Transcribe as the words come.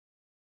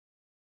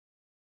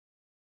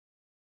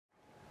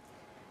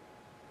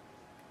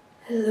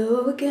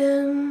Hello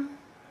again,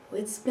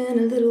 it's been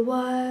a little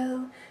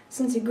while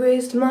since you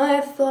graced my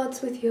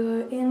thoughts with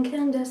your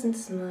incandescent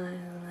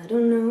smile. I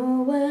don't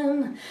know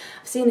when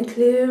I've seen a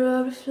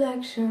clearer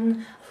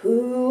reflection of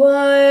who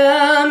I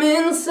am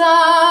inside.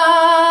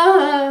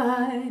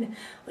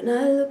 When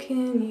I look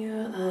in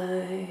your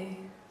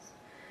eyes,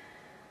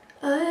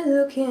 I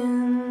look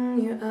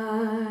in your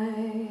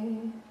eyes.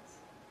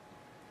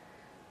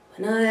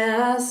 When I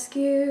ask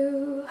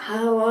you,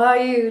 how are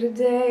you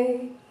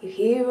today? You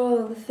hear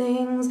all the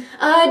things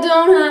I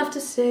don't have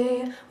to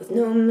say. With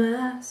no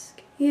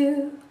mask,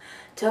 you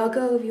talk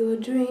of your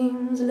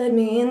dreams, let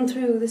me in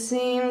through the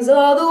seams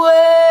all the way.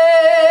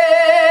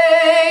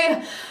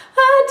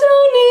 I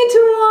don't need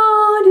to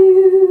want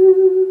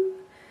you,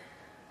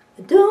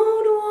 I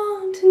don't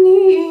want to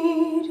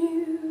need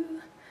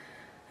you,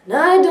 and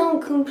I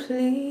don't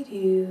complete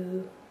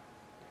you.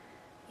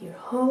 You're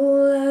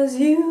whole as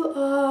you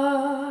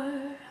are,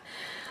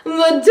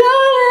 but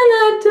darling,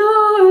 I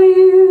adore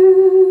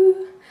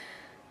you,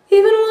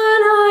 even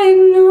when I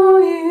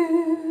ignore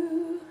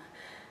you.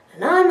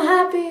 And I'm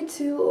happy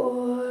to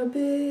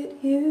orbit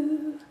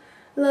you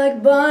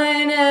like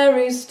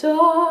binary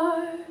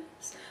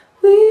stars.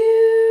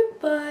 We're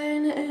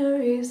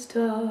binary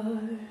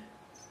stars.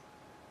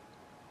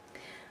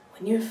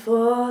 When you're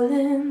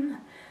falling,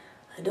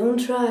 I don't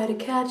try to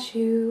catch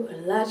you or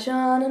latch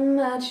on and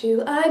match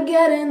you. I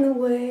get in the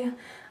way,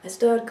 I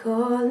start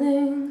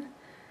calling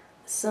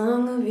the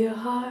song of your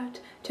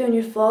heart. Turn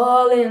your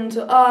fall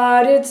into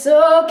art, it's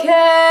okay.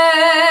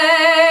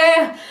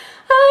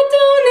 I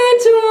don't need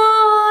to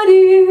want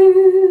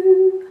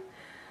you,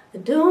 I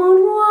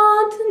don't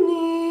want to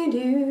need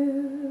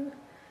you,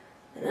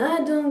 and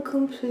I don't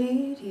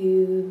complete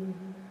you.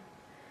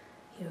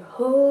 You're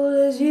whole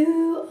as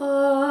you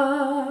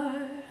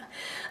are,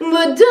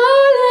 but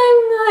darling,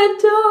 I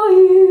adore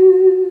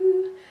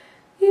you,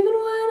 even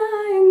when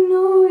I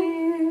ignore you.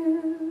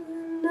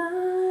 And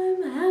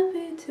I'm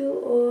happy to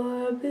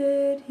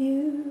orbit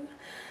you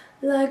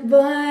like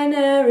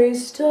binary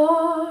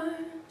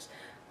stars.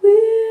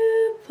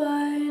 We're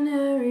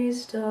binary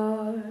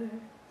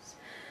stars.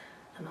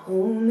 I'm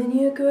home in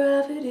your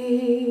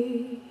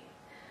gravity,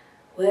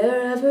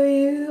 wherever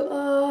you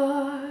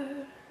are.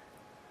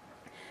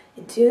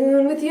 In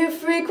tune with your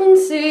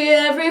frequency,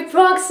 every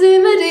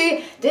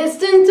proximity,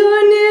 distant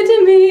or near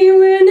to me,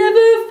 we're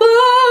never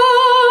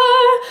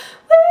far.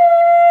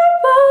 We're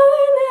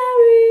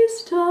binary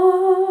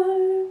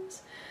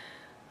stars,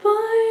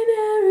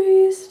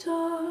 binary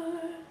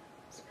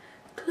stars,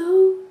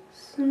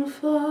 close and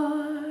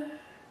far.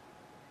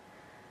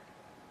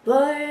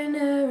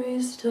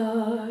 Binary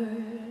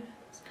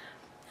stars.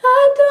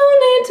 I don't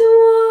need to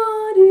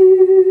want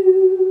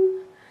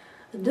you,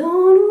 I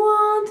don't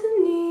want to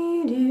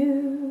need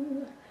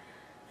you,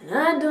 and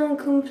I don't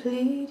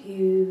complete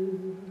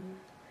you.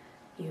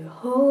 You're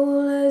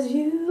whole as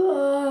you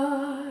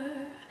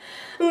are,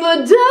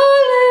 but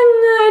darling,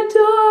 I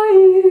adore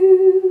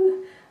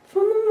you.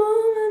 From the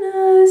moment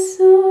I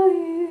saw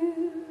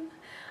you,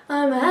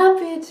 I'm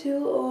happy to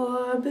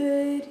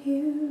orbit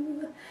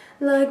you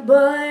like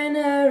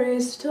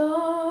binary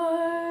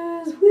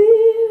stars.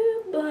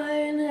 We're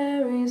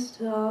binary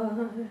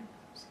stars,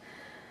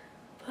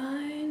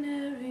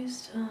 binary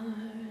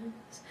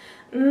stars.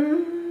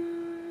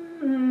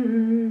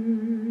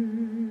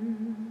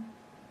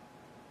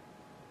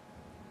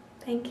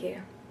 Thank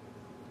you.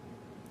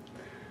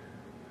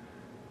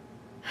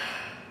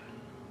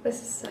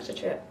 This is such a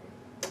trip.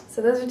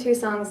 So those are two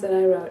songs that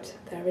I wrote,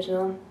 the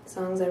original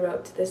songs I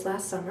wrote this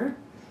last summer,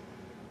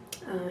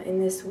 in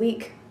this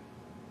week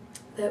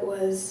that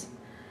was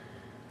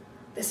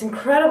this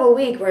incredible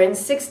week where in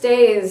 6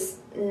 days,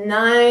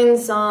 9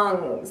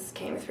 songs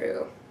came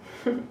through.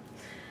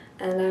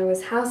 And I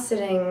was house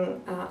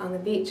sitting on the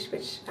beach,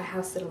 which I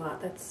house sit a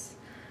lot. That's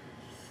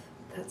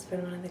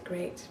been one of the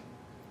great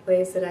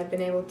ways that I've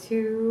been able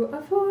to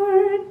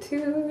afford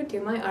to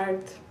do my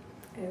art,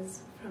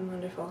 is from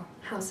wonderful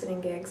house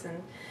sitting gigs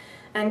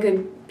and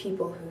good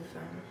people who've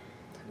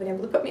been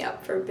able to put me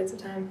up for bits of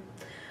time.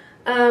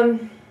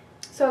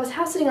 So I was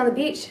house sitting on the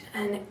beach,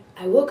 and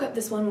I woke up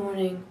this one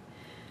morning,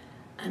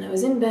 and I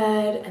was in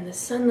bed, and the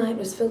sunlight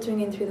was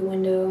filtering in through the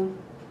window,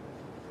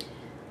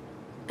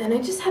 and I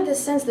just had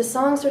this sense the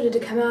song started to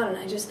come out, and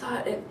I just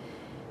thought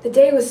the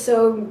day was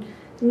so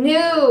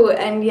new,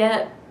 and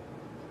yet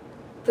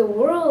the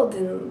world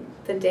and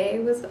the day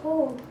was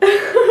old.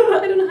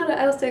 I don't know how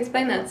else to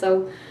explain that,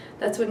 so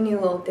that's what New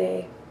Old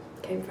Day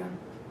came from.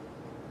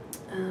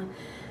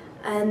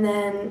 And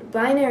then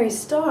binary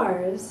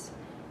stars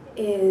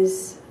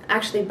is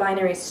actually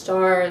binary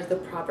stars, the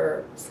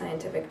proper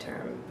scientific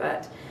term,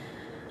 but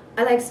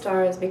I like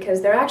stars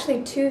because they're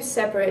actually two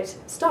separate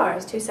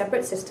stars, two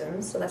separate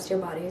systems, celestial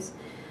bodies,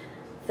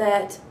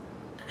 that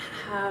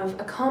have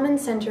a common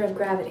center of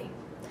gravity.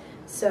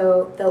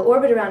 So they'll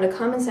orbit around a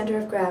common center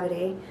of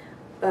gravity,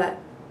 but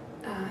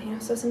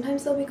so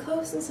sometimes they'll be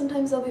close and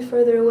sometimes they'll be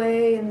further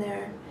away in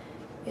their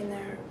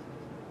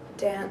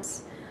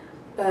dance.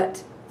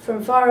 But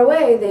from far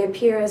away, they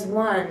appear as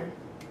one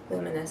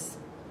luminous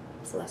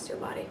celestial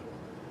body.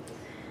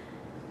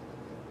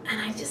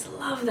 And I just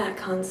love that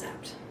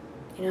concept.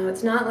 You know,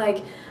 it's not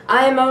like,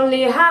 I'm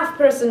only a half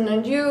person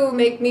and you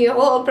make me a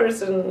whole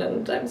person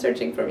and I'm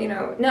searching for, you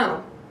know,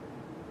 no.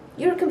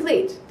 You're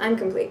complete, I'm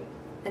complete.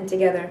 And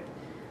together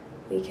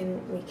we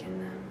can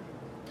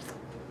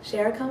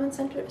share a common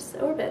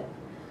centrist orbit.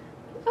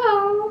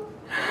 Oh!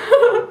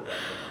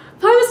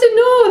 Palmerston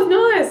North,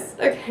 nice!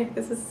 Okay,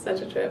 this is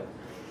such a trip.